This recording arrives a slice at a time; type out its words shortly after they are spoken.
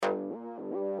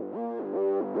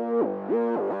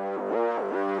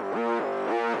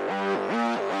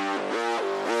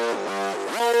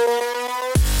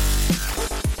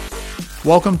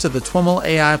Welcome to the TWIML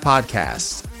AI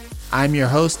Podcast. I'm your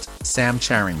host, Sam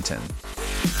Charrington.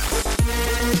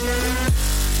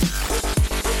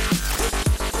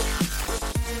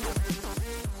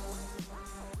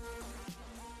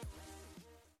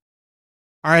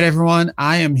 All right, everyone.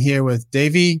 I am here with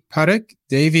Devi Parekh.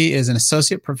 Devi is an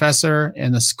associate professor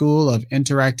in the School of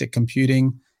Interactive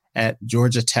Computing at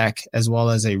Georgia Tech, as well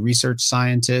as a research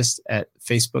scientist at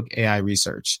Facebook AI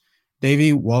Research.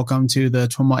 Devi, welcome to the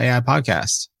TWIML AI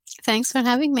Podcast. Thanks for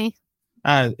having me.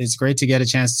 It's great to get a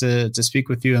chance to speak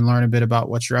with you and learn a bit about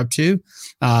what you're up to.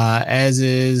 As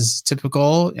is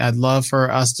typical, I'd love for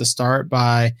us to start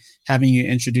by having you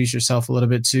introduce yourself a little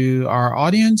bit to our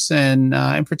audience and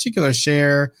in particular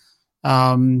share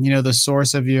the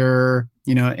source of your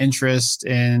interest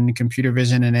in computer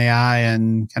vision and AI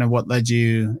and kind of what led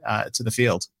you to the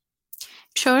field.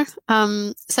 Sure.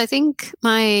 So I think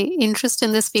my interest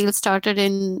in this field started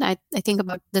in, I think,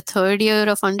 about the third year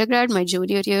of undergrad, my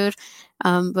junior year,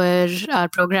 where our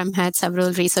program had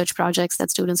several research projects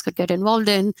that students could get involved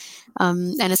in.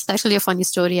 And especially a funny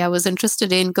story, I was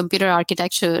interested in computer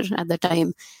architecture at the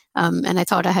time. And I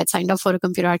thought I had signed up for a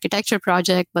computer architecture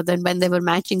project, but then when they were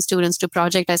matching students to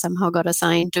project, I somehow got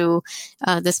assigned to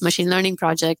this machine learning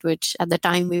project, which at the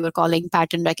time we were calling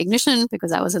pattern recognition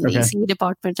because I was in the ECE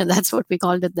department and that's what we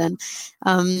called it then.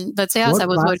 But so yes, what I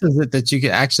was class is it that you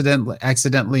could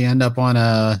accidentally end up on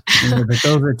but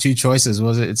those are two choices.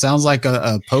 Was it? It sounds like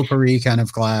a potpourri kind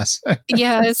of class.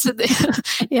 So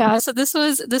this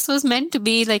was meant to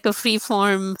be like a free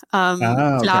form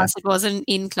class. It wasn't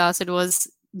in class. It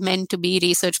was meant to be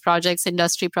research projects,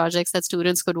 industry projects that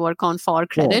students could work on for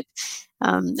credit.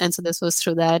 Cool. And so this was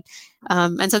through that.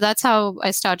 And so that's how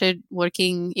I started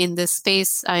working in this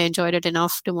space. I enjoyed it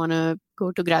enough to want to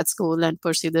go to grad school and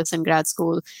pursue this in grad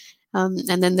school.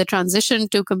 And then the transition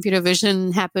to computer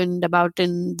vision happened about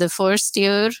in the first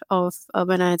year of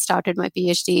when I had started my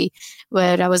PhD,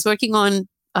 where I was working on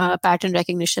pattern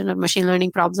recognition or machine learning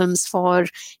problems for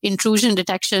intrusion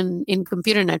detection in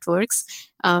computer networks.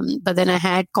 But then I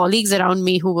had colleagues around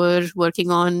me who were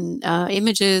working on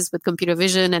images with computer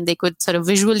vision, and they could sort of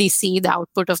visually see the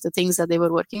output of the things that they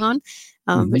were working on,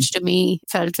 which to me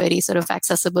felt very sort of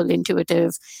accessible,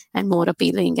 intuitive, and more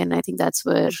appealing. And I think that's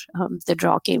where the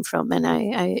draw came from. And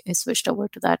I switched over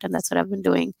to that. And that's what I've been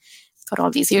doing for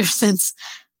all these years since.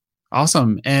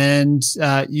 Awesome. And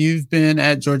you've been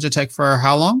at Georgia Tech for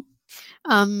how long?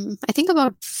 I think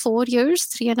about 4 years,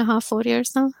 3.5, 4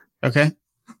 years now. Okay,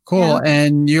 cool. Yeah.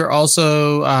 And you're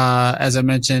also, as I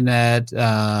mentioned, at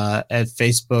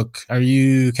Facebook. Are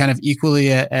you kind of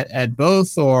equally at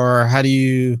both, or how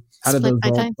do those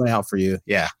roles play out for you?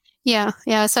 Yeah.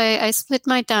 Yeah. So I split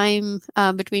my time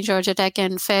between Georgia Tech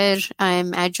and FAIR.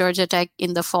 I'm at Georgia Tech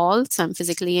in the fall. So I'm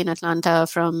physically in Atlanta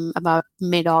from about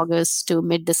mid-August to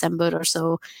mid-December or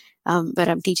so, where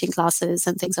I'm teaching classes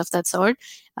and things of that sort.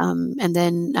 And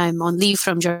then I'm on leave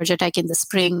from Georgia Tech in the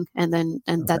spring. And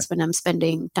that's when I'm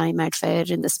spending time at FAIR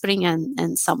in the spring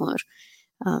and summer.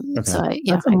 So I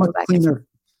go back and forth.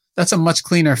 That's a much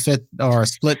cleaner fit or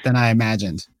split than I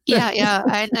imagined. Yeah.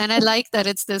 And I like that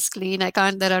it's this clean.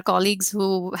 There are colleagues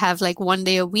who have like 1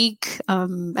 day a week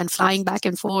and flying back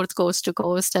and forth coast to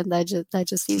coast. And that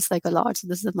just feels like a lot. So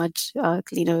this is a much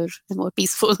cleaner and more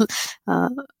peaceful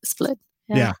split.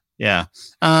 Yeah.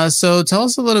 So tell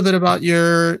us a little bit about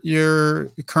your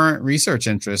current research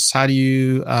interests. How do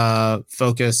you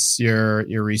focus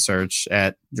your research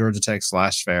at Georgia Tech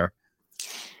 /FAIR?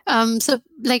 So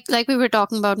like we were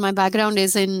talking about, my background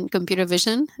is in computer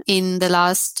vision. In the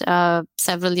last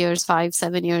several years,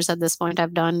 5-7 years at this point,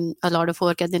 I've done a lot of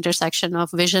work at the intersection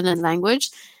of vision and language.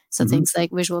 So things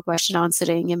like visual question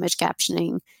answering, image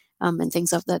captioning, and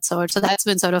things of that sort. So that's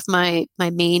been sort of my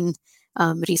main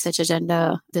research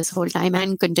agenda this whole time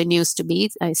and continues to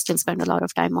be. I still spend a lot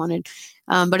of time on it.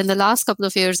 But in the last couple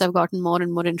of years, I've gotten more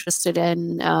and more interested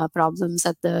in problems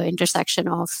at the intersection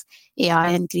of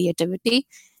AI and creativity.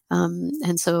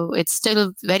 And so it's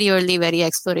still very early, very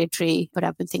exploratory, but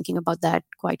I've been thinking about that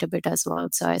quite a bit as well.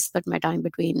 So I split my time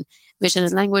between vision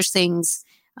and language things,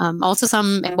 also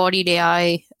some embodied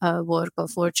AI work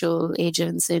of virtual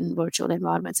agents in virtual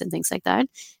environments and things like that.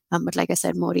 But like I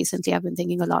said, more recently, I've been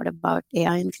thinking a lot about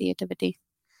AI and creativity.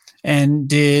 And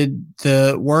did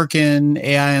the work in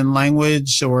AI and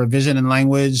language or vision and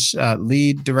language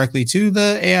lead directly to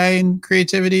the AI and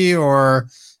creativity, or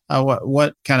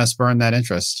what kind of spurred that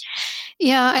interest?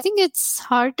 Yeah, I think it's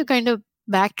hard to kind of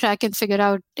backtrack and figure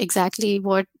out exactly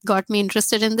what got me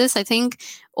interested in this. I think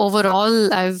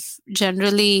overall, I've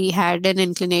generally had an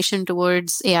inclination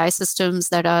towards AI systems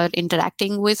that are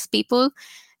interacting with people.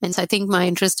 And so I think my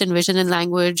interest in vision and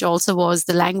language also was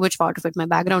the language part of it. My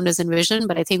background is in vision,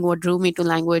 but I think what drew me to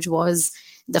language was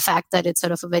the fact that it's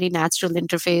sort of a very natural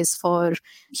interface for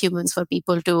humans, for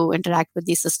people to interact with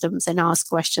these systems and ask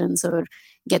questions or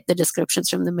get the descriptions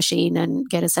from the machine and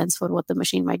get a sense for what the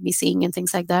machine might be seeing and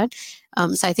things like that.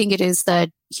 So I think it is that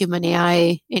human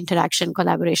AI interaction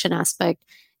collaboration aspect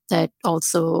that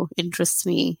also interests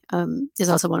me. Is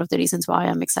also one of the reasons why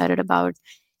I'm excited about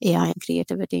AI and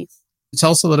creativity.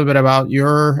 Tell us a little bit about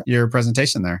your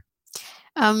presentation there.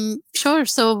 Sure.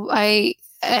 So I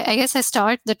guess I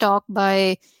start the talk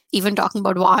by even talking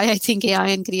about why I think AI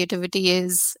and creativity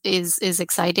is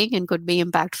exciting and could be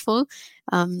impactful.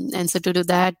 And so to do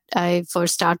that, I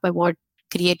first start by what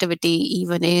creativity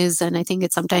even is. And I think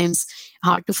it's sometimes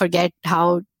hard to forget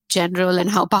how general and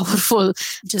how powerful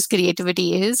just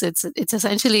creativity is. It's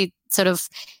essentially sort of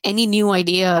any new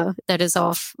idea that is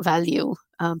of value,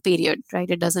 period, right?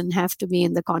 It doesn't have to be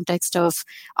in the context of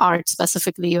art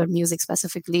specifically or music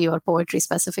specifically or poetry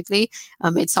specifically.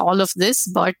 It's all of this,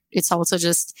 but it's also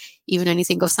just even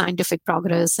anything of scientific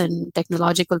progress and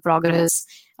technological progress.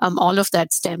 All of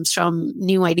that stems from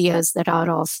new ideas that are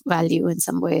of value in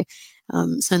some way.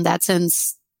 So in that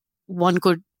sense, one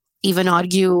could even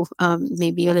argue,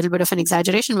 maybe a little bit of an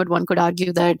exaggeration, but one could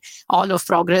argue that all of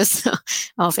progress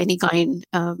of any kind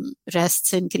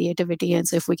rests in creativity. And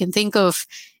so if we can think of,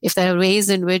 if there are ways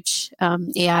in which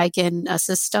AI can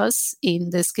assist us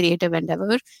in this creative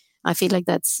endeavor, I feel like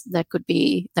that could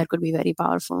be very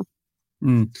powerful.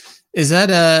 Is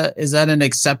that an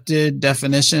accepted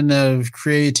definition of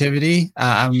creativity?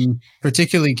 I'm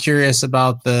particularly curious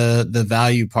about the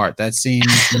value part. That seems,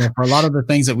 for a lot of the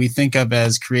things that we think of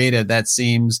as creative, that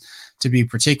seems to be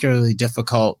particularly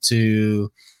difficult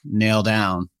to nail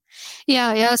down.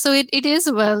 Yeah. So it is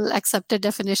a well accepted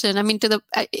definition. I mean,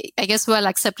 I guess well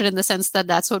accepted in the sense that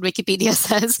that's what Wikipedia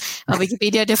says.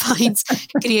 Wikipedia defines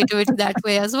creativity that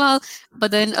way as well.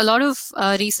 But then a lot of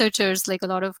researchers, like a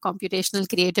lot of computational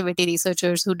creativity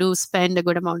researchers who do spend a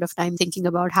good amount of time thinking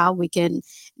about how we can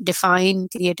define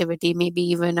creativity, maybe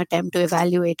even attempt to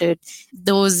evaluate it,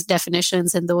 those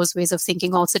definitions and those ways of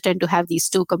thinking also tend to have these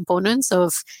two components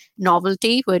of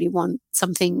novelty, where you want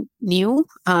something new.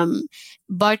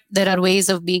 But there are ways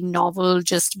of being novel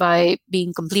just by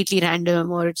being completely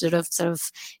random, or sort of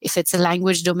if it's a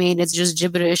language domain, it's just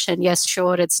gibberish. And yes,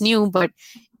 sure, it's new, but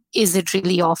is it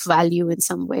really of value in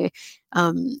some way?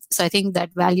 So I think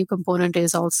that value component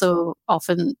is also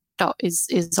often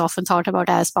is often thought about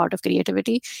as part of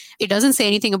creativity. It doesn't say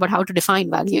anything about how to define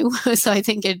value. So I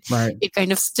think it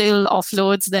kind of still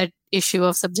offloads that issue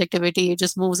of subjectivity. It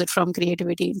just moves it from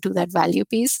creativity into that value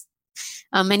piece.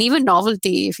 And even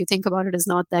novelty, if you think about it, is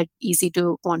not that easy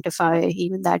to quantify.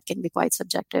 Even that can be quite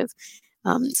subjective.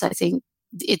 So I think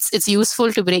it's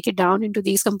useful to break it down into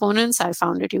these components. I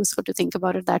found it useful to think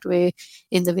about it that way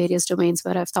in the various domains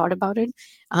where I've thought about it.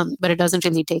 But it doesn't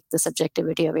really take the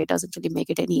subjectivity away. It doesn't really make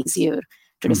it any easier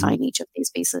to define each of these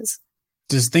pieces.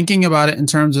 Does thinking about it in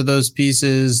terms of those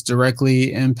pieces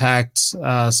directly impact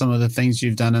some of the things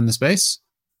you've done in the space?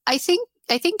 I think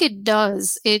it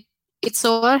does. It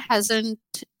so far hasn't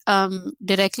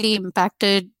directly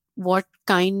impacted what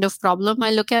kind of problem I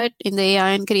look at in the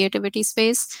AI and creativity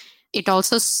space. It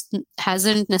also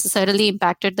hasn't necessarily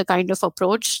impacted the kind of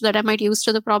approach that I might use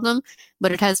to the problem,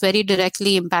 but it has very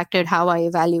directly impacted how I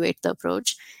evaluate the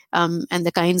approach. And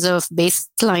the kinds of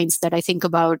baselines that I think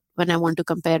about when I want to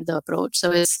compare the approach. So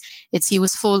it's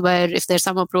useful where if there's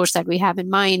some approach that we have in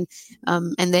mind,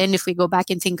 and then if we go back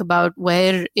and think about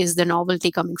where is the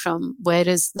novelty coming from, where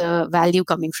is the value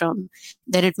coming from,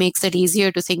 then it makes it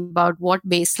easier to think about what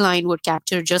baseline would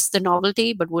capture just the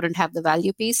novelty but wouldn't have the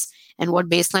value piece, and what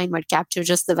baseline might capture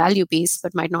just the value piece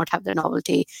but might not have the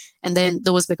novelty. And then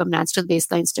those become natural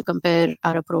baselines to compare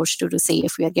our approach to see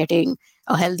if we are getting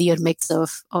a healthier mix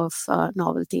of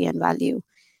novelty and value.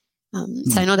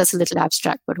 So I know that's a little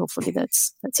abstract, but hopefully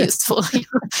that's useful.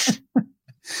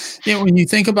 Yeah, when you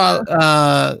think about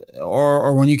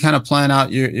or when you kind of plan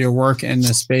out your work in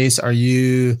this space, are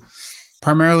you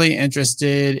primarily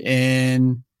interested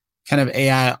in kind of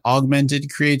AI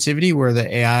augmented creativity, where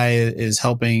the AI is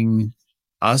helping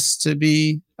us to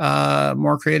be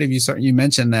more creative? You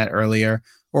mentioned that earlier.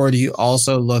 Or do you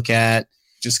also look at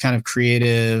just kind of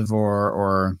creative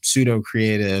or pseudo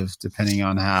creative, depending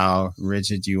on how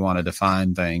rigid you want to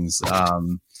define things,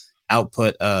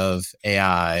 output of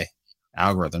AI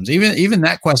algorithms? Even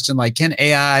that question, like, can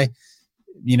AI,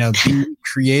 be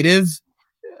creative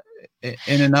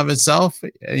in and of itself?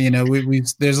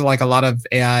 There's like a lot of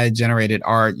AI generated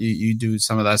art. You do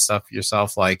some of that stuff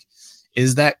yourself. Like,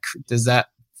 does that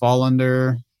fall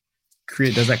under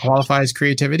does that qualify as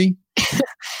creativity?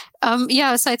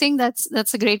 So I think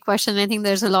that's a great question. I think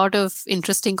there's a lot of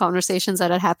interesting conversations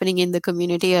that are happening in the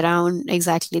community around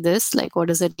exactly this. Like, what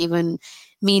does it even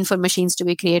mean for machines to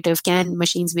be creative? Can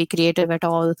machines be creative at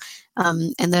all?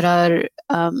 And there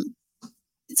are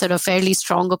sort of fairly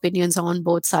strong opinions on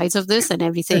both sides of this, and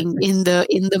everything in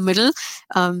the middle.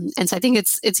 And so I think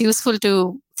it's useful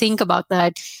to think about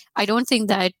that. I don't think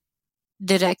that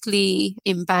directly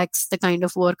impacts the kind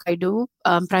of work I do,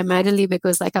 primarily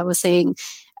because, like I was saying,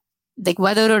 like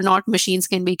whether or not machines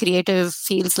can be creative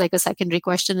feels like a secondary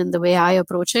question in the way I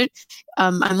approach it.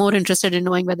 I'm more interested in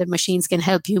knowing whether machines can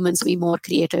help humans be more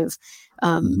creative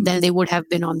than they would have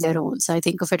been on their own. So I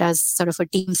think of it as sort of a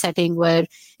team setting where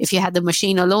if you had the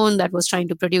machine alone that was trying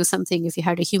to produce something, if you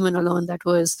had a human alone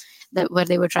where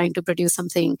they were trying to produce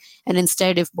something, and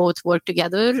instead if both work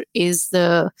together, is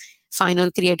the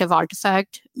final creative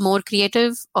artifact more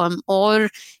creative, or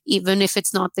even if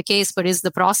it's not the case, but is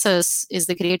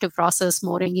the creative process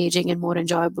more engaging and more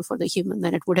enjoyable for the human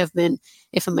than it would have been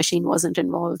if a machine wasn't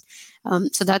involved.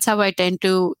 So that's how I tend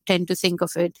to think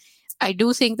of it. I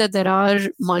do think that there are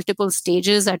multiple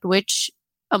stages at which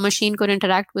a machine could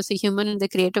interact with a human in the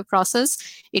creative process.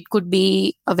 It could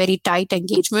be a very tight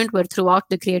engagement where throughout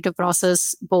the creative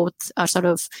process, both are sort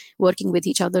of working with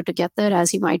each other to get there,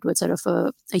 as you might with sort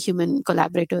of a human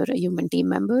collaborator, a human team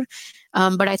member.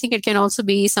 But I think it can also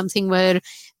be something where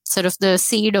sort of the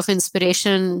seed of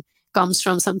inspiration comes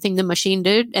from something the machine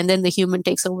did, and then the human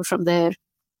takes over from there.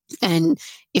 And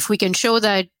if we can show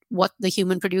that what the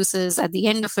human produces at the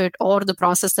end of it, or the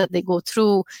process that they go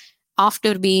through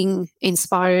after being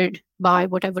inspired by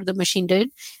whatever the machine did,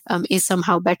 is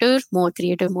somehow better, more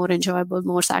creative, more enjoyable,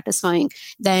 more satisfying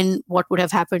than what would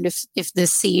have happened if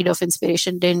this seed of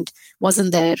inspiration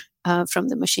wasn't there from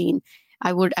the machine.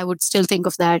 I would still think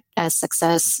of that as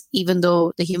success, even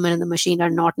though the human and the machine are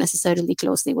not necessarily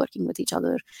closely working with each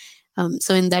other.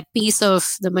 So in that piece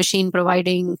of the machine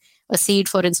providing a seed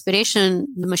for inspiration,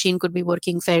 the machine could be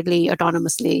working fairly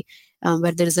autonomously,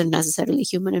 where there isn't necessarily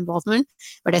human involvement.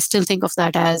 But I still think of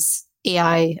that as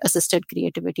AI-assisted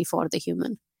creativity for the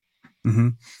human. Mm-hmm.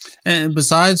 And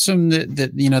besides from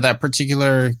that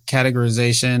particular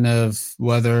categorization of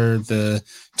whether the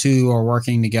two are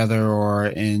working together or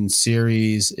in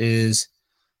series, is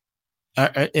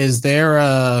there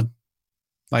a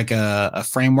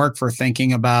framework for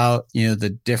thinking about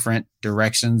the different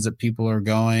directions that people are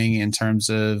going in terms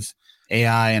of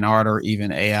AI and art, or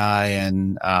even AI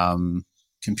and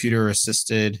computer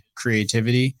assisted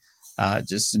creativity,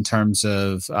 just in terms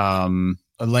of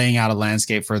laying out a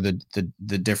landscape for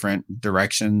the different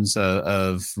directions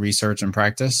of research and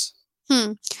practice?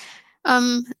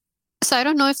 So I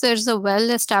don't know if there's a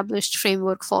well-established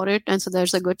framework for it. And so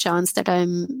there's a good chance that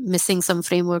I'm missing some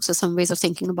frameworks or some ways of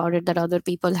thinking about it that other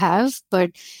people have.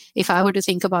 But if I were to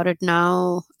think about it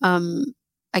now,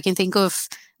 I can think of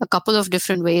a couple of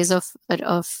different ways of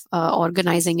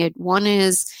organizing it. One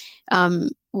is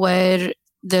where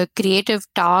the creative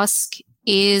task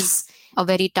is a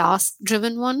very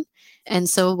task-driven one. And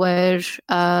so where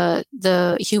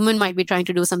the human might be trying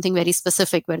to do something very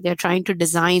specific, where they're trying to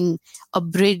design a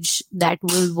bridge that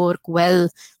will work well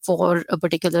for a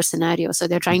particular scenario. So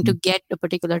they're trying to get a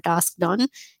particular task done.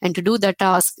 And to do that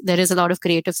task, there is a lot of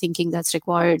creative thinking that's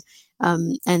required.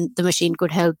 And the machine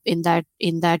could help in that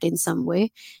in some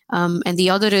way. And the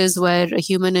other is where a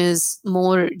human is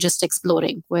more just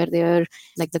exploring, where they're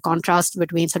like the contrast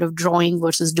between sort of drawing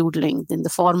versus doodling. In the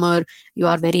former, you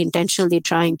are very intentionally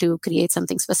trying to create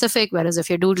something specific, whereas if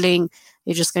you're doodling,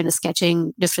 you're just kind of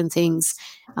sketching different things.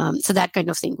 So that kind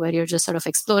of thing, where you're just sort of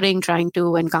exploring, trying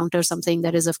to encounter something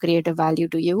that is of creative value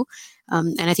to you.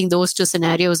 And I think those two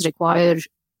scenarios require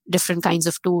different kinds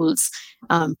of tools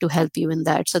to help you in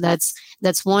that. So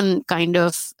that's one kind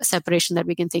of separation that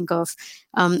we can think of.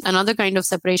 Another kind of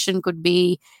separation could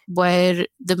be where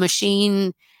the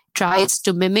machine tries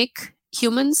to mimic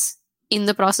humans in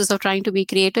the process of trying to be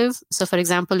creative. So for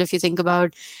example, if you think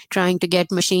about trying to get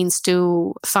machines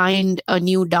to find a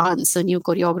new dance, a new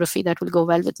choreography that will go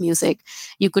well with music,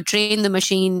 you could train the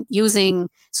machine using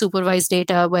supervised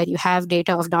data where you have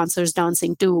data of dancers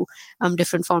dancing to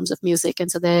different forms of music. And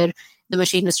so there, the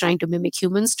machine is trying to mimic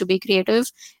humans to be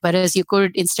creative. Whereas you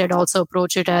could instead also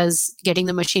approach it as getting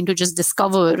the machine to just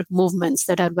discover movements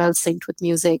that are well synced with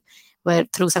music, where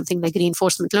through something like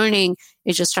reinforcement learning,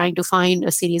 it's just trying to find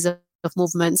a series of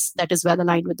movements that is well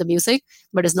aligned with the music,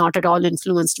 but is not at all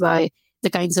influenced by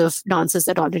the kinds of dances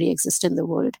that already exist in the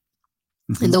world.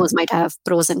 Mm-hmm. And those might have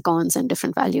pros and cons and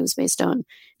different values based on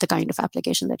the kind of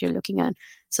application that you're looking at.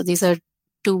 So these are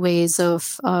two ways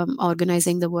of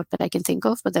organizing the work that I can think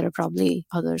of, but there are probably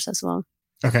others as well.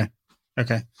 Okay.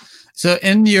 So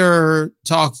in your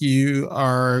talk, you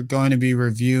are going to be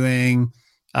reviewing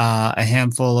a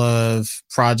handful of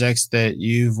projects that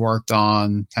you've worked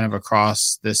on kind of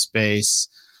across this space.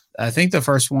 I think the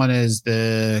first one is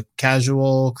the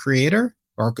casual creator,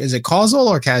 or is it causal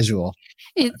or casual?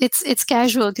 It's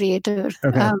casual creator.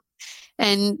 Okay.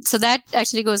 And so that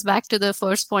actually goes back to the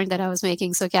first point that I was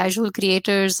making. So casual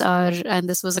creators are, and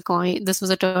this was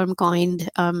a term coined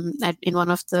in one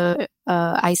of the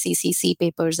ICCC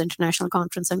papers, International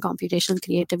Conference on Computational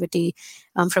Creativity,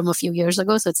 from a few years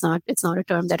ago. So it's not a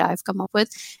term that I've come up with,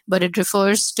 but it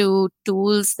refers to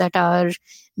tools that are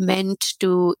meant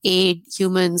to aid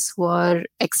humans who are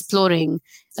exploring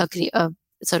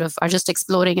sort of are just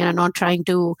exploring and are not trying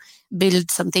to build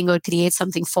something or create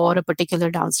something for a particular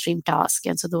downstream task.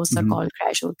 And so those are called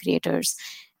casual creators.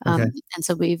 And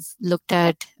so we've looked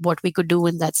at what we could do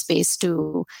in that space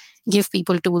to give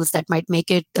people tools that might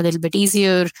make it a little bit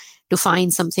easier to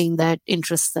find something that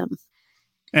interests them.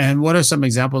 And what are some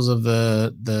examples of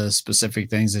the specific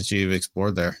things that you've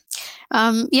explored there?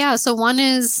 So one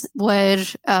is where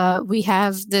we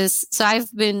have this. So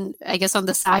I've been, I guess on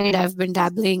the side, I've been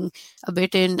dabbling a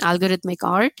bit in algorithmic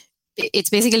art. It's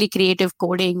basically creative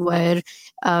coding where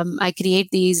I create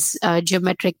these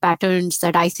geometric patterns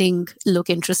that I think look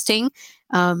interesting.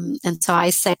 And so I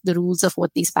set the rules of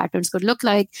what these patterns could look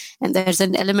like. And there's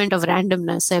an element of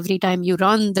randomness. Every time you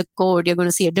run the code, you're going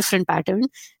to see a different pattern.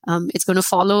 It's going to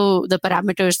follow the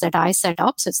parameters that I set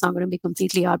up. So it's not going to be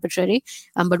completely arbitrary.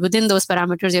 But within those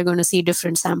parameters, you're going to see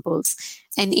different samples.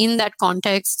 And in that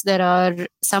context, there are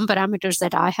some parameters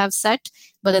that I have set,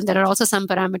 but then there are also some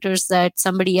parameters that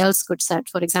somebody else could set.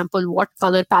 For example, what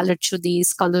color palette should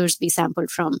these colors be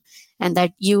sampled from? And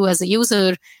that you as a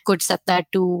user could set that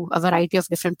to a variety of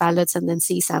different palettes and then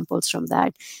see samples from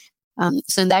that.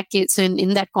 So in that case,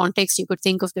 in that context, you could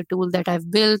think of the tool that I've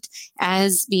built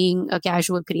as being a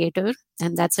casual creator.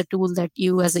 And that's a tool that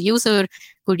you as a user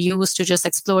could use to just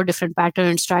explore different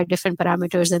patterns, try different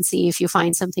parameters, and see if you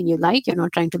find something you like. You're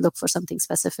not trying to look for something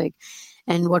specific.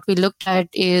 And what we looked at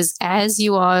is as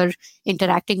you are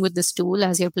interacting with this tool,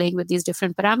 as you're playing with these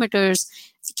different parameters,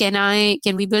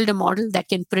 can we build a model that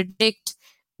can predict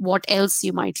what else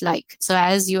you might like? So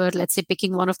as you're, let's say,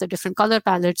 picking one of the different color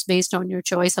palettes based on your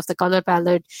choice of the color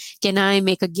palette, can I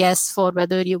make a guess for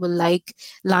whether you will like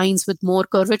lines with more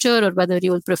curvature or whether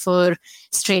you will prefer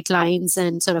straight lines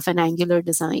and sort of an angular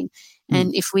design?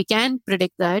 And if we can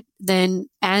predict that, then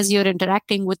as you're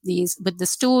interacting with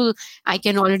this tool, I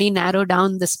can already narrow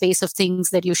down the space of things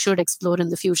that you should explore in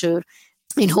the future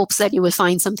in hopes that you will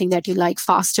find something that you like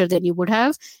faster than you would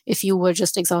have if you were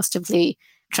just exhaustively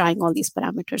trying all these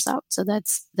parameters out. So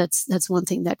that's one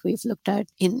thing that we've looked at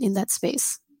in that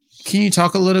space. Can you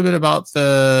talk a little bit about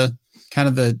the kind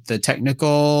of the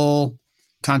technical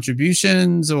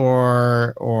contributions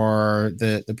or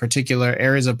the particular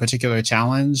areas of particular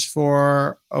challenge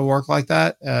for a work like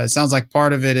that? It sounds like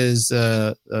part of it is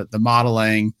the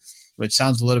modeling, which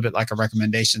sounds a little bit like a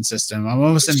recommendation system. I'm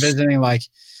almost envisioning like,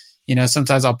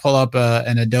 sometimes I'll pull up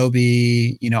an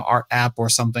Adobe, art app or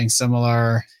something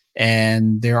similar,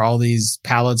 and there are all these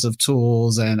palettes of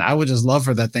tools, and I would just love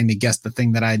for that thing to guess the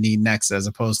thing that I need next, as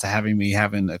opposed to having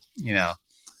to,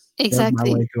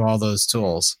 exactly my way through all those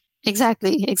tools.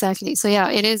 Exactly. So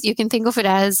yeah, it is. You can think of it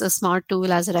as a smart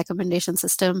tool, as a recommendation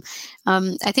system.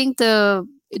 I think the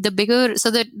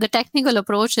technical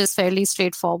approach is fairly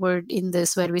straightforward in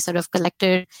this, where we sort of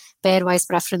collected pairwise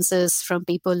preferences from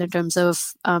people in terms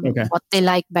of what they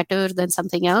like better than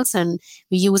something else, and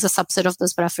we use a subset of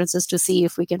those preferences to see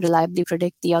if we can reliably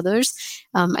predict the others.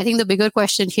 I think the bigger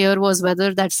question here was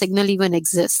whether that signal even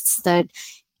exists, that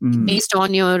based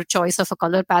on your choice of a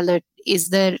color palette,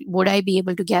 would I be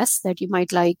able to guess that you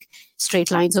might like straight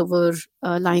lines over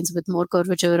lines with more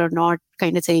curvature or not,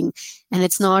 kind of thing. And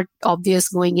it's not obvious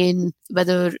going in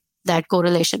whether that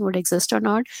correlation would exist or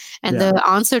not. And the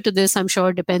answer to this, I'm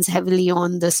sure, depends heavily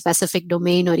on the specific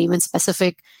domain or even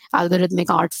specific algorithmic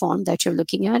art form that you're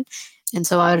looking at. And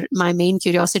so my main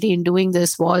curiosity in doing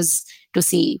this was to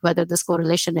see whether this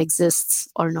correlation exists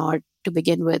or not to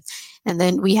begin with. And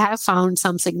then we have found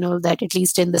some signal that, at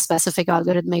least in the specific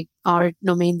algorithmic art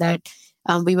domain that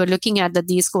we were looking at, that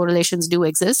these correlations do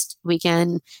exist. We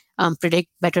can predict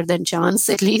better than chance,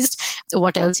 at least,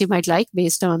 what else you might like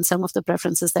based on some of the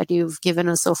preferences that you've given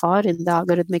us so far in the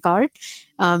algorithmic art.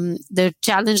 The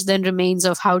challenge then remains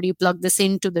of how do you plug this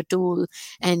into the tool,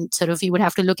 and sort of you would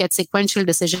have to look at sequential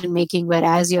decision making, where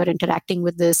as you're interacting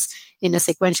with this in a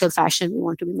sequential fashion, we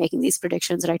want to be making these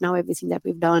predictions. Right now, everything that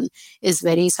we've done is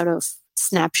very sort of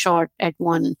snapshot at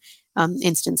one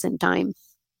instance in time.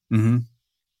 Mm-hmm.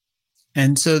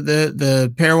 And so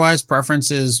the pairwise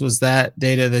preferences, was that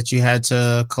data that you had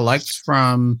to collect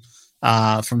from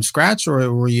scratch,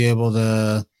 or were you able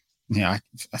to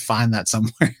find that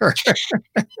somewhere?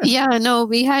 Yeah, no,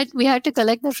 we had to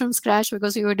collect that from scratch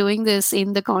because we were doing this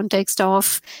in the context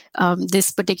of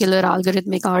this particular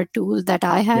algorithmic art tool that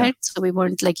I had. Yeah. So we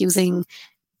weren't like using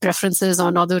preferences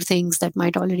on other things that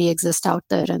might already exist out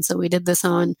there. And so we did this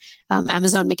on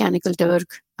Amazon Mechanical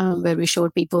Turk, where we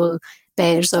showed people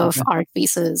pairs of art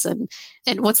pieces. And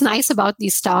what's nice about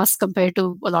these tasks compared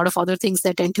to a lot of other things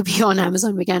that tend to be on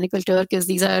Amazon Mechanical Turk is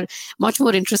these are much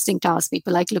more interesting tasks.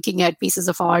 People like looking at pieces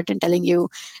of art and telling you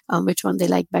which one they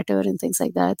like better and things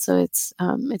like that. So it's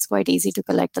quite easy to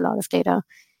collect a lot of data.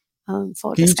 Can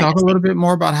you talk a little bit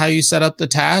more about how you set up the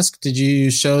task? Did you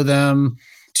show them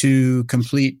to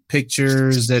complete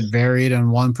pictures that varied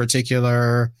in one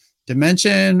particular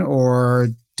dimension, or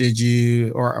did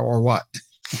you, or what?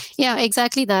 Yeah,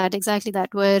 exactly that.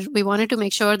 Where we wanted to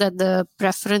make sure that the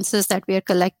preferences that we are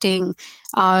collecting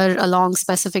are along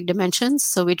specific dimensions.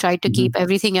 So we tried to keep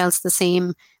everything else the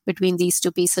same between these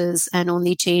two pieces and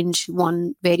only change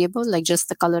one variable, like just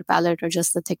the color palette or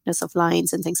just the thickness of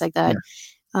lines and things like that.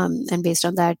 Yeah. And based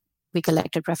on that, we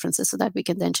collected preferences so that we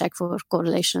can then check for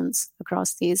correlations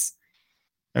across these.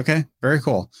 Okay, very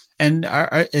cool. And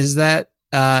is that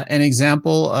an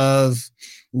example of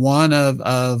one of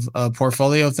a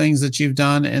portfolio of things that you've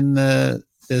done in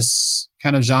this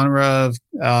kind of genre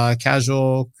of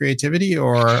casual creativity,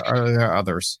 or are there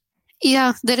others?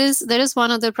 Yeah, there is one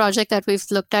other project that we've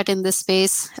looked at in this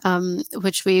space,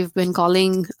 which we've been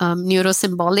calling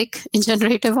neurosymbolic in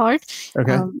generative art.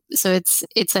 Okay. So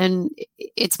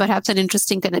it's perhaps an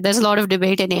interesting connect. There's a lot of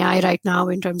debate in AI right now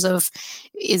in terms of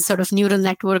is sort of neural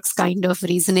networks kind of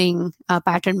reasoning,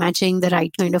 pattern matching the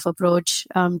right kind of approach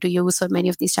to use for many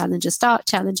of these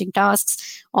challenging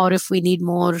tasks, or if we need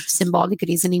more symbolic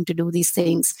reasoning to do these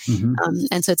things.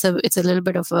 And so it's a little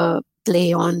bit of a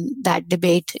play on that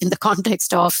debate in the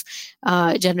context of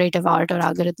generative art or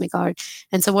algorithmic art.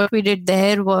 And so what we did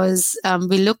there was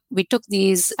we took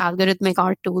these algorithmic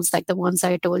art tools like the ones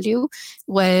I told you,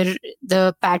 where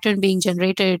the pattern being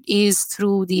generated is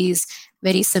through these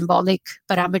very symbolic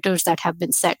parameters that have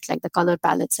been set, like the color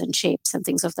palettes and shapes and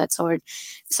things of that sort.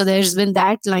 So there's been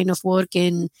that line of work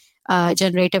in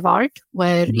generative art,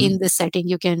 where in this setting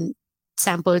you can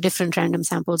sample different random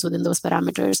samples within those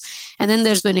parameters. And then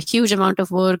there's been a huge amount of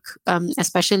work,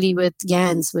 especially with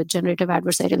GANs, with generative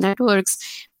adversarial networks,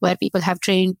 where people have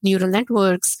trained neural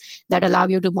networks that allow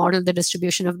you to model the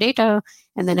distribution of data.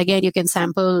 And then again, you can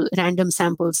sample random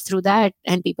samples through that.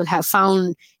 And people have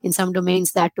found in some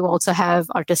domains that to also have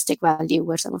artistic value,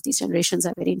 where some of these generations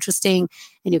are very interesting.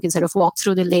 And you can sort of walk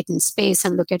through the latent space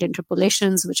and look at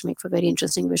interpolations, which make for very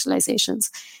interesting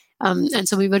visualizations. And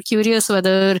so we were curious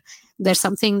whether there's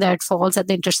something that falls at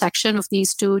the intersection of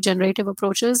these two generative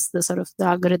approaches, the sort of the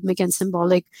algorithmic and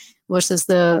symbolic versus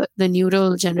the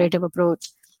neural generative approach.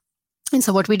 And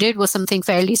so what we did was something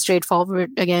fairly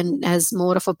straightforward, again, as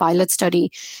more of a pilot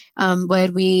study,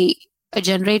 where we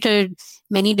generated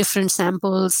many different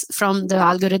samples from the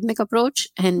algorithmic approach.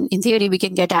 And in theory, we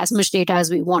can get as much data as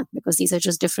we want because these are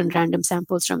just different random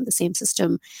samples from the same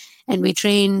system. And we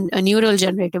trained a neural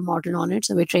generative model on it.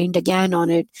 So we trained a GAN on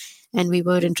it. And we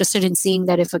were interested in seeing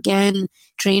that if a GAN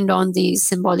trained on these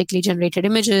symbolically generated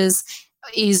images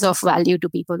is of value to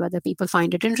people, whether people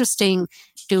find it interesting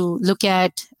to look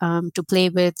at, to play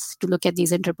with, to look at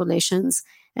these interpolations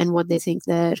and what they think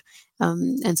there.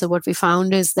 And so what we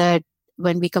found is that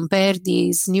when we compare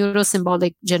these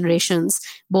neurosymbolic generations,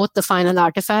 both the final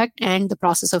artifact and the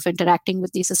process of interacting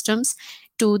with these systems,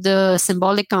 to the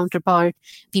symbolic counterpart,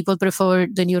 people prefer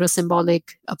the neurosymbolic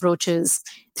approaches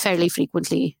fairly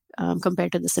frequently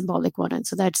compared to the symbolic one. And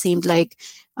so that seemed like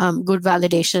good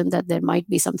validation that there might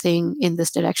be something in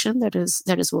this direction that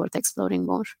is worth exploring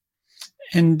more.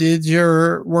 And did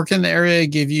your work in the area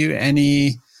give you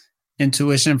any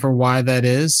intuition for why that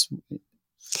is?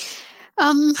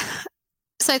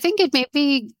 So I think it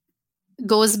maybe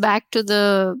goes back to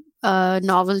the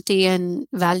novelty and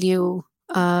value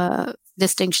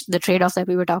distinction, the trade-off that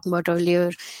we were talking about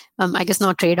earlier. I guess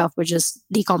not trade-off, but just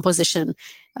decomposition,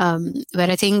 where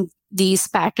I think these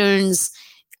patterns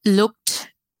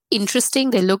looked interesting.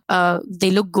 They look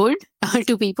good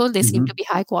to people. They seem to be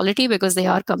high quality because they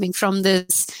are coming from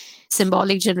this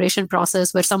symbolic generation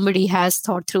process where somebody has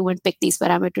thought through and picked these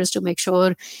parameters to make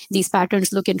sure these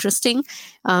patterns look interesting.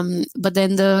 But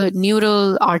then the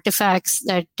neural artifacts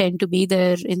that tend to be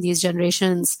there in these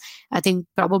generations, I think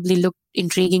probably look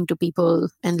intriguing to people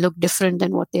and look different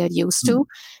than what they are used to.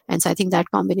 And so I think that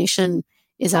combination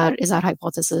is our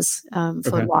hypothesis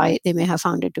for why they may have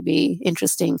found it to be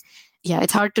interesting. Yeah,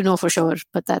 it's hard to know for sure,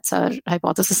 but that's our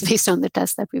hypothesis based on the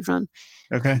tests that we've run.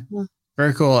 Okay. Yeah.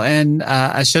 Very cool. And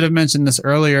I should have mentioned this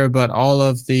earlier, but all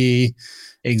of the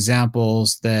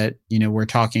examples that, we're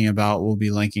talking about, we'll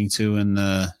be linking to in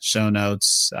the show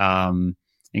notes,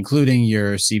 including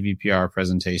your CVPR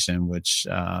presentation, which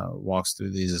walks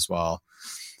through these as well.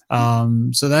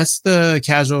 So that's the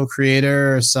casual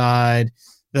creator side.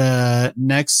 The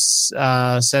next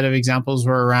set of examples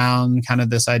were around kind of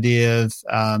this idea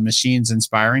of machines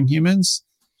inspiring humans.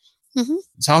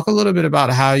 Talk a little bit about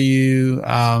how you,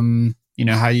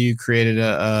 how you created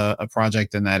a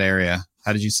project in that area.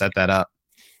 How did you set that up?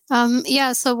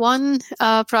 So one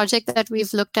project that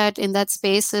we've looked at in that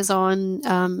space is on,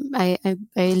 I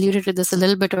alluded to this a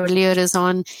little bit earlier, is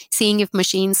on seeing if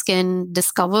machines can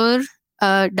discover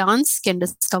dance, can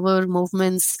discover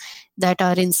movements that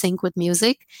are in sync with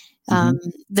music.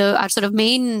 Our sort of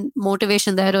main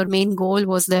motivation there, or main goal,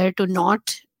 was there to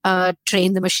not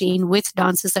train the machine with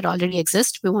dances that already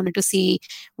exist. We wanted to see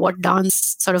what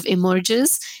dance sort of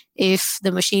emerges if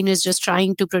the machine is just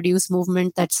trying to produce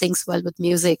movement that syncs well with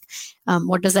music.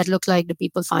 What does that look like? Do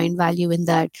people find value in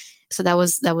that? So that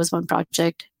was one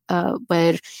project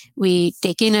where we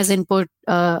take in as input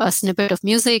a snippet of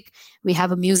music. We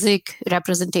have a music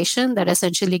representation that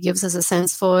essentially gives us a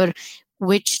sense for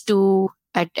which two,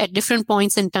 at different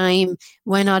points in time,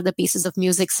 when are the pieces of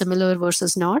music similar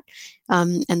versus not.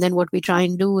 And then what we try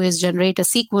and do is generate a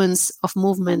sequence of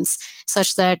movements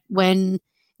such that when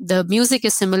the music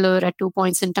is similar at 2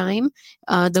 points in time,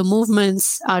 the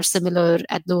movements are similar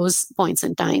at those points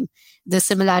in time. The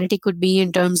similarity could be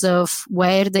in terms of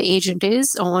where the agent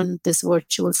is on this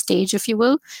virtual stage, if you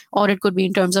will, or it could be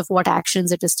in terms of what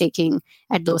actions it is taking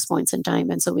at those points in time.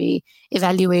 And so we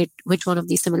evaluate which one of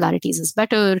these similarities is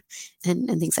better and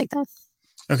things like that.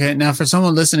 Okay. Now, for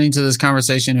someone listening to this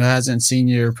conversation who hasn't seen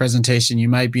your presentation, you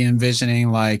might be envisioning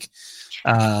like,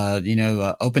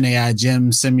 OpenAI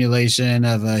gym simulation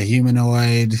of a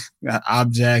humanoid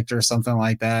object or something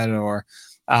like that, or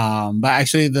but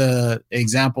actually the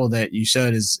example that you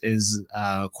showed is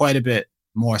quite a bit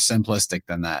more simplistic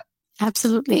than that.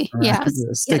 Absolutely. Right? Yeah.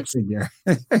 A stick figure.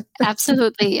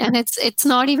 Absolutely. And it's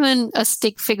not even a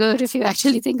stick figure if you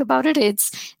actually think about it.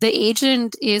 It's the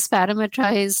agent is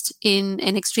parameterized in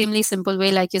an extremely simple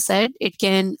way. Like you said, it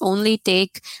can only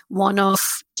take one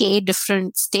of k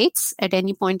different states at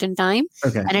any point in time.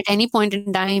 Okay. And at any point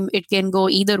in time, it can go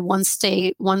either one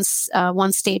state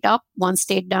up, one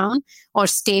state down, or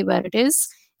stay where it is.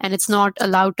 And it's not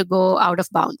allowed to go out of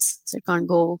bounds. So it can't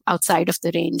go outside of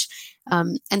the range.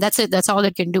 And that's it. That's all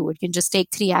it can do. It can just take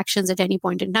 3 actions at any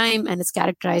point in time, and it's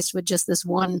characterized with just this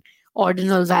one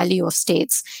ordinal value of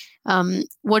states.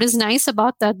 What is nice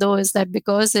about that, though, is that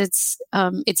because it's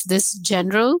this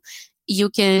general, you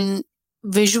can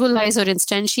visualize or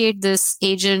instantiate this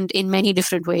agent in many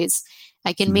different ways.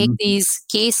 I can make these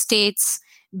k states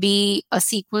be a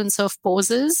sequence of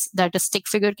poses that a stick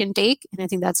figure can take. And I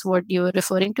think that's what you're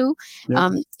referring to.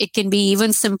 Yep. It can be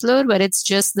even simpler, where it's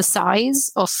just the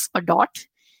size of a dot,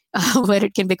 where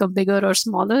it can become bigger or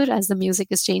smaller as the music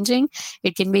is changing.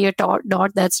 It can be a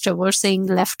dot that's traversing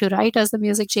left to right as the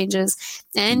music changes.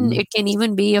 And it can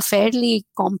even be a fairly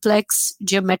complex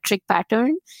geometric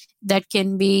pattern that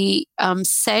can be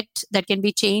set, that can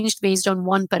be changed based on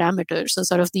one parameter. So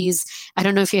sort of these, I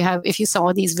don't know if you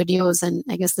saw these videos, and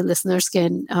I guess the listeners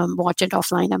can watch it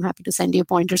offline. I'm happy to send you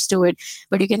pointers to it.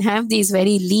 But you can have these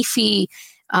very leafy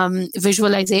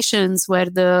visualizations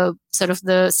where the sort of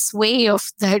the sway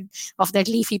of that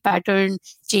leafy pattern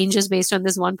changes based on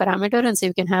this one parameter. And so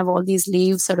you can have all these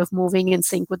leaves sort of moving in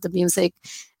sync with the music.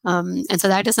 And so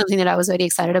that is something that I was very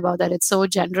excited about, that it's so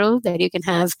general that you can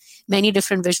have many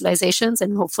different visualizations,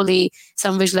 and hopefully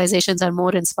some visualizations are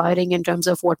more inspiring in terms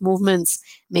of what movements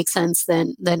make sense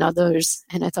than others.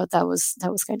 And I thought that was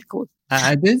kind of cool.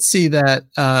 I did see that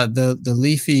the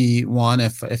leafy one,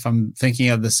 if I'm thinking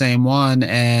of the same one,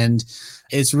 and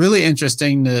it's really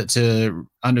interesting to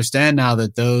understand now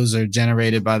that those are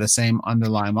generated by the same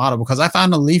underlying model, because I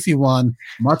found the leafy one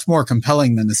much more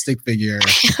compelling than the stick figure.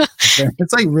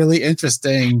 It's like really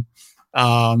interesting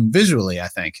visually, I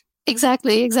think.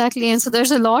 Exactly. And so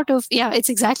there's a lot of, it's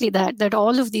exactly that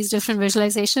all of these different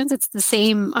visualizations, it's the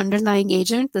same underlying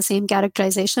agent, the same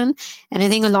characterization. And I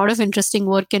think a lot of interesting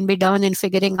work can be done in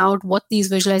figuring out what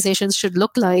these visualizations should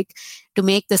look like to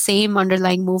make the same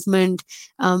underlying movement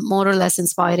more or less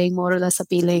inspiring, more or less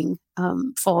appealing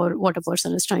for what a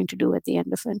person is trying to do at the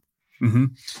end of it. Mm-hmm.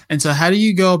 And so how do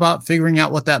you go about figuring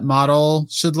out what that model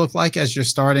should look like as you're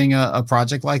starting a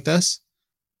project like this?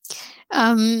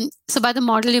 So by the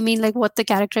model, you mean like what the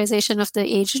characterization of the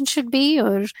agent should be,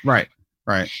 or? Right.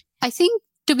 I think,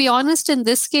 to be honest, in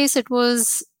this case, it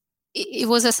was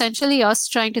essentially us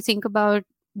trying to think about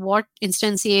what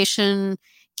instantiation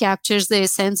captures the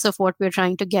essence of what we're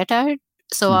trying to get at.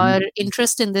 So our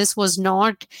interest in this was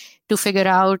not to figure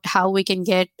out how we can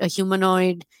get a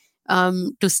humanoid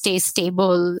to stay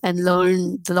stable and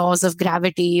learn the laws of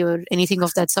gravity or anything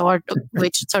of that sort,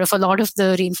 which sort of a lot of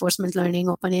the reinforcement learning,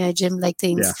 OpenAI Gym-like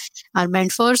things are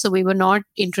meant for. So we were not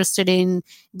interested in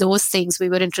those things. We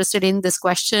were interested in this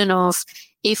question of,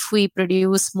 if we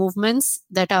produce movements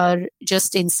that are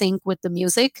just in sync with the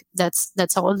music,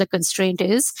 that's all the constraint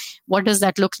is. What does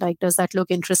that look like? Does that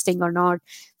look interesting or not?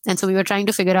 And so we were trying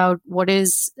to figure out what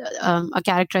is a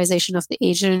characterization of the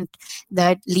agent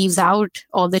that leaves out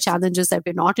all the challenges that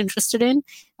we're not interested in,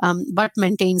 but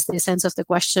maintains the essence of the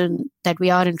question that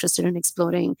we are interested in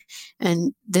exploring.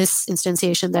 And this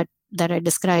instantiation that I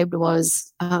described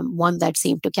was one that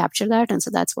seemed to capture that. And so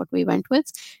that's what we went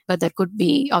with. But there could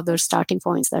be other starting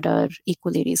points that are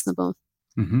equally reasonable.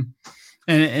 Mm-hmm.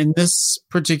 And in this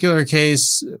particular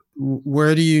case,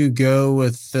 where do you go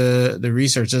with the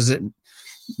research? Does it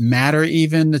matter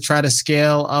even to try to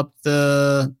scale up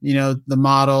the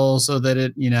model so that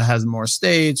it, has more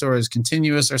states or is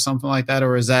continuous or something like that?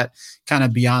 Or is that kind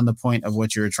of beyond the point of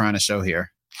what you're trying to show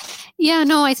here? Yeah,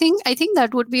 no, I think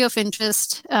that would be of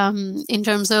interest in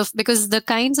terms of, because the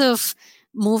kinds of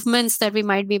movements that we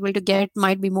might be able to get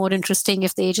might be more interesting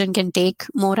if the agent can take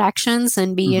more actions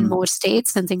and be in more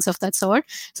states and things of that sort.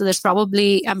 So there's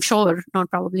probably, I'm sure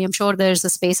there's a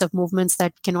space of movements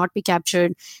that cannot be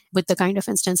captured with the kind of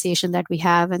instantiation that we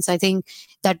have. And so I think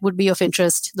that would be of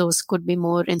interest. Those could be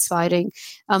more inspiring.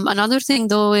 Another thing,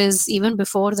 though, is even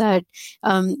before that,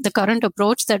 the current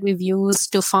approach that we've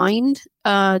used to find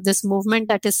this movement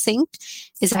that is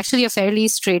synced is actually a fairly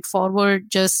straightforward,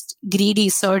 just greedy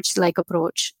search-like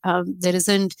approach. There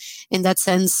isn't, in that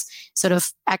sense, sort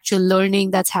of actual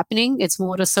learning that's happening. It's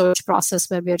more a search process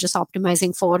where we are just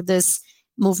optimizing for this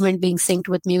movement being synced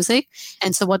with music.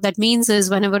 And so what that means is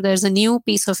whenever there's a new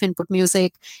piece of input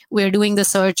music, we're doing the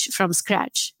search from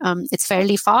scratch. It's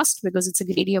fairly fast because it's a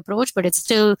greedy approach, but it's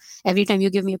still, every time you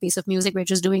give me a piece of music, we're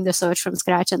just doing the search from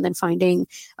scratch and then finding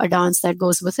a dance that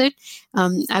goes with it.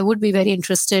 I would be very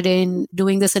interested in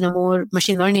doing this in a more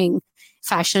machine learning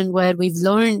fashion where we've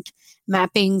learned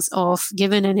mappings of,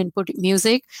 given an input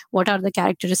music, what are the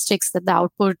characteristics that the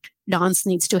output dance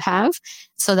needs to have,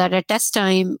 so that at test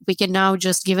time, we can now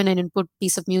just, given an input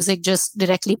piece of music, just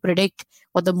directly predict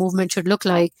what the movement should look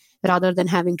like, rather than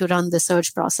having to run the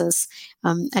search process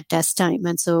at test time.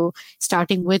 And so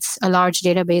starting with a large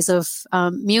database of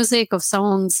music, of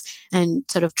songs, and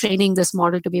sort of training this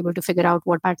model to be able to figure out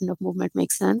what pattern of movement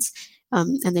makes sense,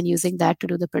 and then using that to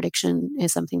do the prediction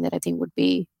is something that I think would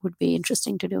be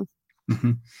interesting to do.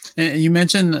 Mm-hmm. And you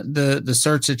mentioned the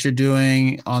search that you're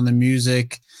doing on the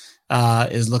music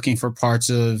is looking for parts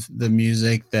of the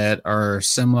music that are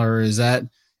similar. Is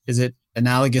it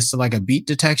analogous to like a beat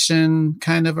detection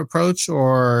kind of approach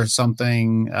or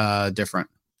something different?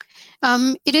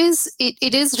 It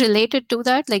is related to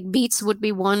that. Like beats would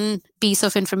be one piece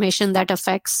of information that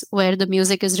affects where the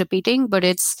music is repeating, but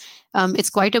it's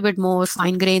quite a bit more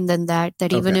fine grained than that.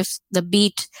 That even if the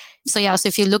beat, so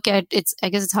if you look at it, I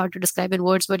guess it's hard to describe in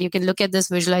words, but you can look at this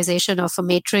visualization of a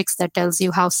matrix that tells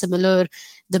you how similar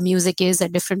the music is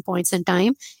at different points in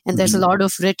time, and there's a lot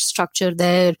of rich structure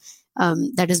there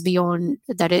that is beyond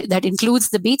that includes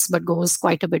the beats, but goes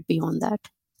quite a bit beyond that.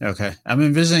 Okay. I'm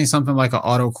envisioning something like an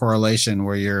autocorrelation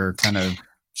where you're kind of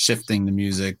shifting the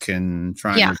music and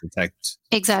trying to detect.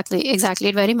 Exactly.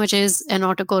 It very much is an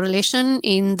autocorrelation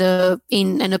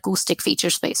in an acoustic feature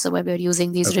space. So where we're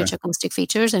using these rich acoustic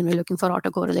features and we're looking for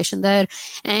autocorrelation there.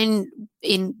 And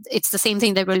it's the same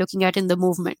thing that we're looking at in the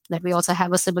movement, that we also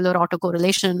have a similar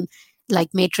autocorrelation like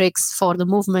matrix for the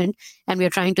movement. And we're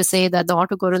trying to say that the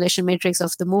autocorrelation matrix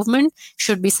of the movement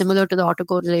should be similar to the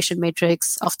autocorrelation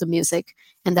matrix of the music.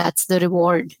 And that's the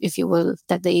reward, if you will,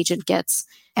 that the agent gets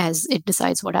as it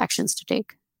decides what actions to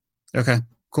take. Okay,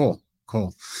 cool.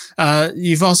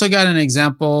 You've also got an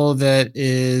example that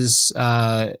is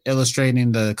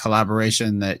illustrating the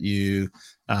collaboration that you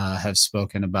have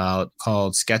spoken about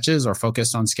called Sketches or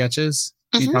focused on sketches.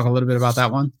 Can you talk a little bit about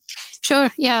that one?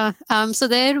 Sure. Yeah. So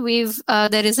there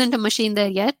there isn't a machine there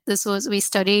yet. We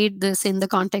studied this in the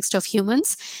context of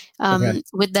humans,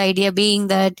 with the idea being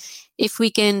that if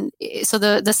we can, so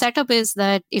the setup is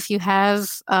that if you have,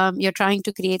 you're trying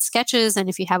to create sketches, and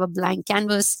if you have a blank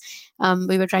canvas,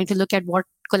 we were trying to look at what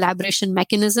collaboration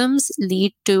mechanisms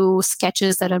lead to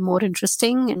sketches that are more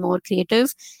interesting and more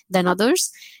creative than others.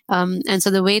 And so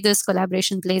the way this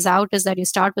collaboration plays out is that you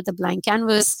start with a blank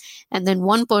canvas, and then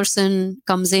one person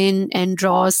comes in and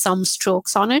draws some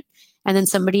strokes on it, and then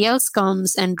somebody else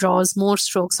comes and draws more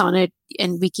strokes on it,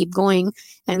 and we keep going,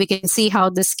 and we can see how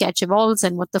this sketch evolves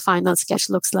and what the final sketch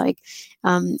looks like.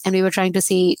 And we were trying to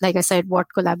see, like I said,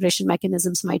 what collaboration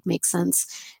mechanisms might make sense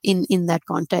in that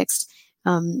context.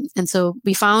 And so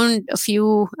we found a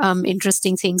few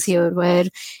interesting things here, where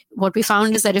what we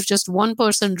found is that if just one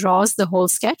person draws the whole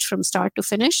sketch from start to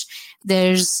finish,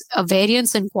 there's a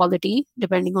variance in quality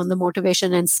depending on the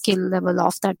motivation and skill level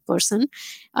of that person.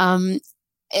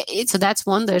 So that's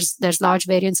one, there's large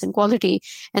variance in quality.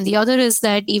 And the other is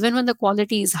that even when the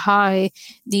quality is high,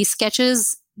 these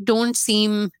sketches don't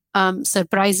seem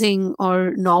surprising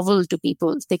or novel to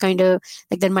people. They kind of,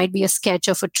 like, there might be a sketch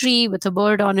of a tree with a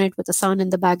bird on it with the sun in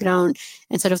the background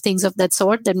and sort of things of that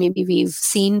sort that maybe we've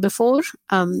seen before.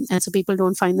 And so people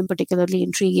don't find them particularly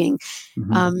intriguing.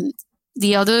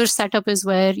 The other setup is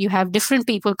where you have different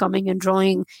people coming and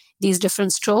drawing these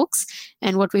different strokes.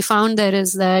 And what we found there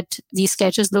is that these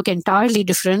sketches look entirely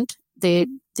different. They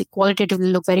qualitatively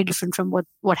look very different from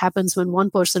what happens when one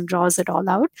person draws it all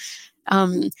out.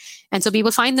 And so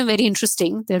people find them very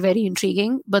interesting. They're very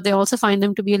intriguing, but they also find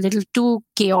them to be a little too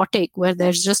chaotic, where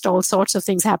there's just all sorts of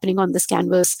things happening on this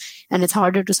canvas, and it's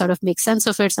harder to sort of make sense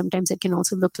of it. Sometimes it can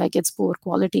also look like it's poor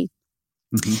quality.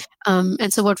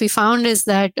 And so what we found is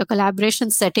that a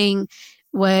collaboration setting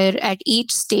where at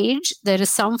each stage there is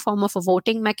some form of a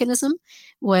voting mechanism,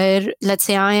 where, let's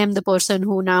say, I am the person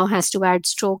who now has to add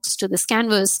strokes to this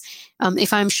canvas.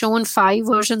 If I'm shown 5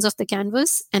 versions of the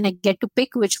canvas and I get to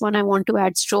pick which one I want to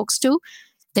add strokes to,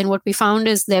 then what we found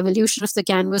is the evolution of the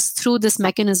canvas through this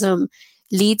mechanism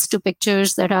leads to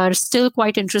pictures that are still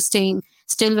quite interesting,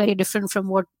 still very different from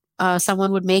what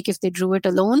someone would make if they drew it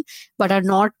alone, but are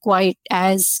not quite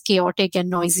as chaotic and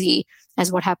noisy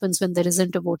as what happens when there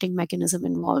isn't a voting mechanism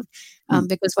involved.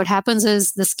 Because what happens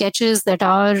is the sketches that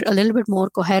are a little bit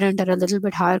more coherent or a little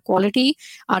bit higher quality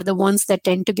are the ones that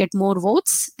tend to get more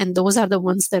votes, and those are the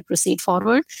ones that proceed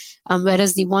forward.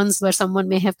 Whereas the ones where someone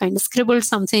may have kind of scribbled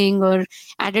something or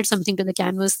added something to the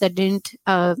canvas that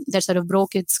that sort of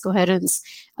broke its coherence,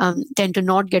 tend to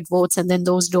not get votes, and then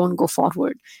those don't go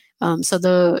forward.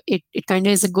 So it kind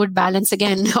of is a good balance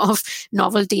again of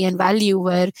novelty and value,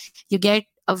 where you get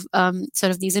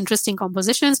sort of these interesting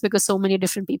compositions because so many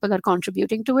different people are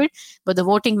contributing to it, but the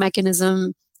voting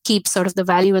mechanism keeps sort of the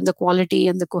value and the quality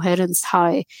and the coherence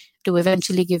high to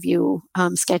eventually give you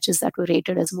sketches that were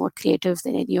rated as more creative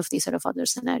than any of these sort of other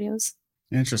scenarios.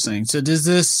 Interesting. So does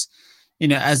this,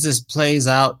 as this plays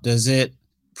out, does it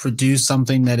produce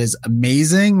something that is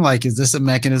amazing? Like, is this a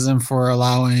mechanism for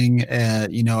allowing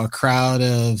a crowd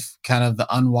of kind of the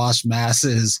unwashed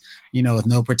masses, with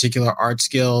no particular art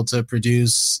skill, to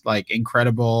produce like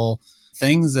incredible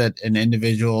things that an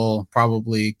individual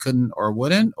probably couldn't or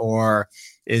wouldn't? Or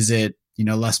is it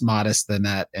less modest than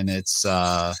that in its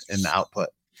in the output?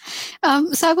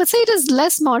 So I would say it is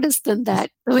less modest than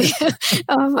that.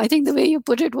 I think the way you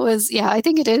put it was, I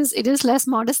think it is less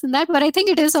modest than that, but I think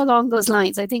it is along those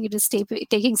lines. I think it is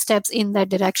taking steps in that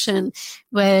direction,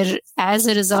 where as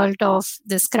a result of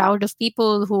this crowd of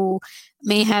people who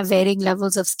may have varying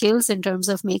levels of skills in terms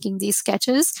of making these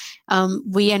sketches,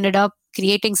 we ended up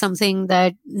creating something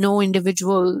that no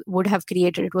individual would have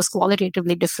created. It was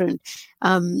qualitatively different.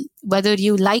 Whether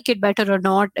you like it better or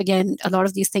not, again, a lot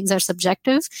of these things are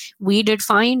subjective. We did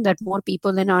find that more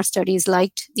people in our studies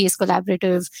liked these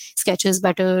collaborative sketches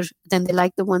better than they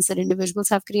liked the ones that individuals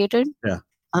have created. Yeah.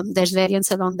 There's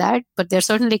variance along that, but they're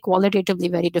certainly qualitatively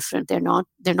very different. They're not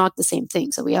the same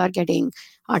thing. So we are getting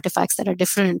artifacts that are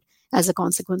different as a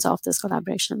consequence of this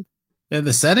collaboration. Yeah,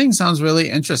 the setting sounds really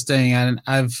interesting. And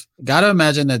I've got to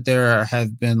imagine that there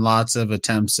have been lots of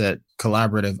attempts at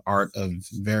collaborative art of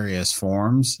various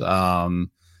forms, and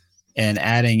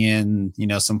adding in,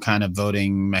 some kind of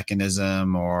voting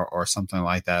mechanism or something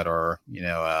like that, or,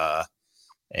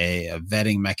 a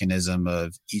vetting mechanism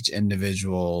of each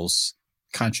individual's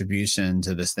contribution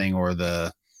to this thing, or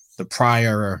the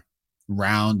prior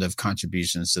round of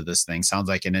contributions to this thing. Sounds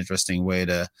like an interesting way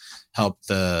to help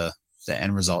the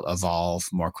end result evolve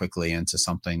more quickly into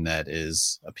something that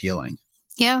is appealing.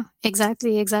 Yeah,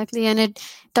 exactly. And it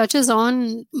touches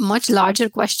on much larger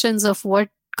questions of what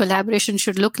collaboration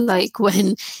should look like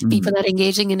when people are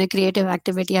engaging in a creative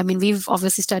activity. I mean, we've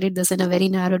obviously studied this in a very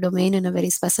narrow domain, in a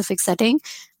very specific setting,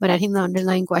 but I think the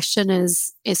underlying question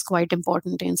is quite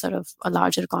important in sort of a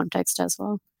larger context as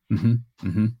well.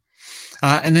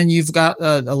 And then you've got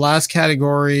the last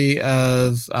category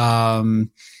of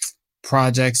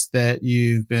projects that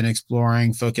you've been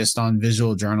exploring focused on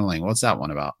visual journaling. What's that one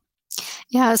about?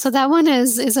 Yeah, so that one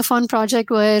is a fun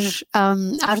project where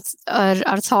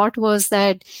our thought was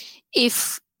that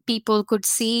if people could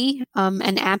see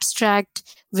an abstract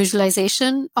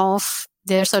visualization of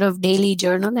their sort of daily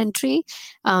journal entry,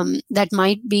 that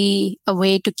might be a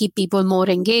way to keep people more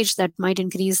engaged, that might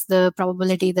increase the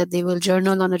probability that they will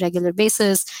journal on a regular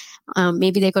basis.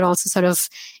 Maybe they could also sort of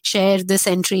share this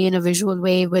entry in a visual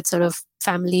way with sort of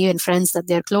family and friends that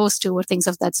they're close to, or things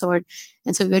of that sort.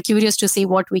 And so we were curious to see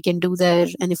what we can do there,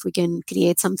 and if we can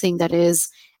create something that is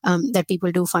that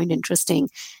people do find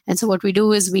interesting. And so what we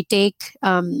do is we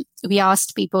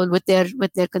asked people with their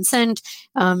consent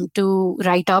to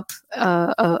write up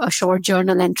a short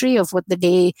journal entry of what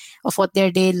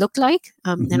their day looked like.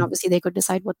 And obviously they could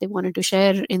decide what they wanted to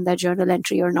share in that journal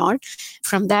entry or not.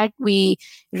 From that, we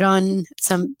run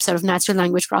some sort of natural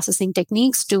language processing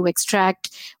techniques to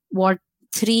extract what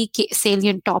 3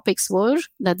 salient topics were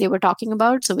that they were talking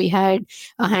about. So we had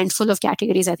a handful of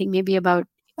categories, I think maybe about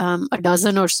a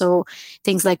dozen or so,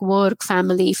 things like work,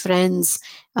 family, friends,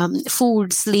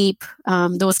 food, sleep,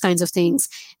 those kinds of things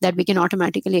that we can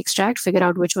automatically extract, figure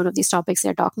out which one of these topics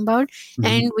they're talking about.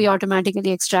 And we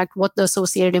automatically extract what the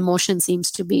associated emotion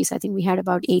seems to be. So I think we had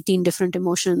about 18 different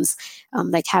emotions,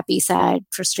 like happy, sad,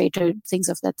 frustrated, things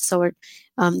of that sort,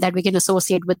 that we can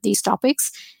associate with these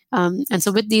topics. And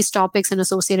so with these topics and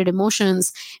associated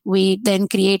emotions, we then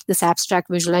create this abstract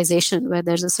visualization where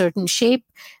there's a certain shape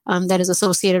that is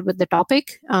associated with the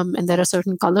topic, and there are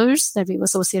certain colors that we've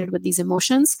associated with these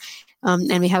emotions.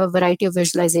 And we have a variety of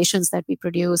visualizations that we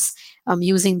produce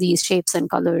using these shapes and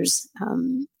colors.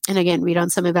 And again, we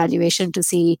run some evaluation to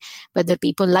see whether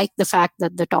people like the fact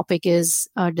that the topic is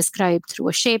described through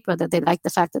a shape, whether they like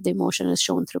the fact that the emotion is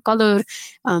shown through color.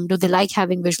 Do they like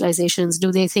having visualizations?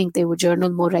 Do they think they would journal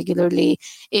more regularly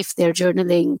if their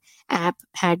journaling app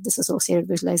had this associated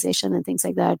visualization and things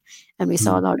like that? And we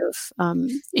saw a lot of,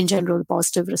 in general,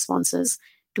 positive responses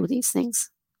to these things.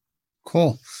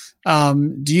 Cool.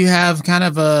 Do you have kind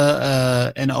of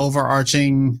an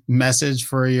overarching message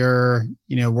for your,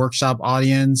 workshop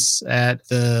audience at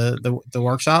the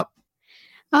workshop?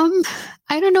 I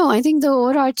don't know. I think the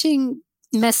overarching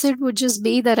message would just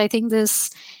be that I think this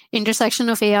intersection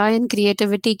of AI and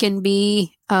creativity can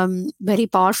be very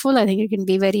powerful. I think it can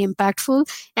be very impactful,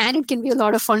 and it can be a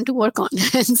lot of fun to work on.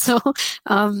 And so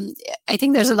I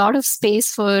think there's a lot of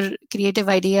space for creative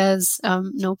ideas,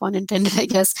 no pun intended, I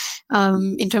guess,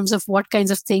 in terms of what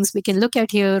kinds of things we can look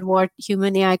at here, what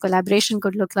human AI collaboration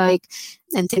could look like,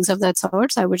 and things of that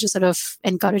sort. So I would just sort of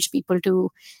encourage people to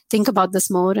think about this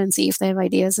more and see if they have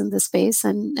ideas in this space,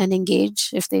 and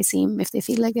engage if they feel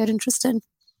like they're interested.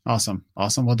 Awesome.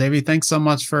 Well, Devi, thanks so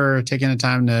much for taking the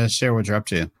time to share what you're up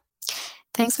to.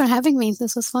 Thanks for having me.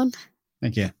 This was fun.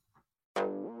 Thank you.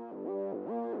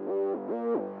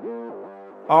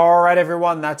 All right,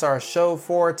 everyone. That's our show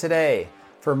for today.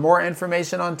 For more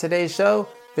information on today's show,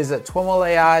 visit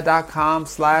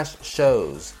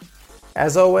twimlai.com/shows.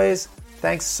 As always,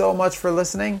 thanks so much for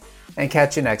listening, and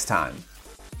catch you next time.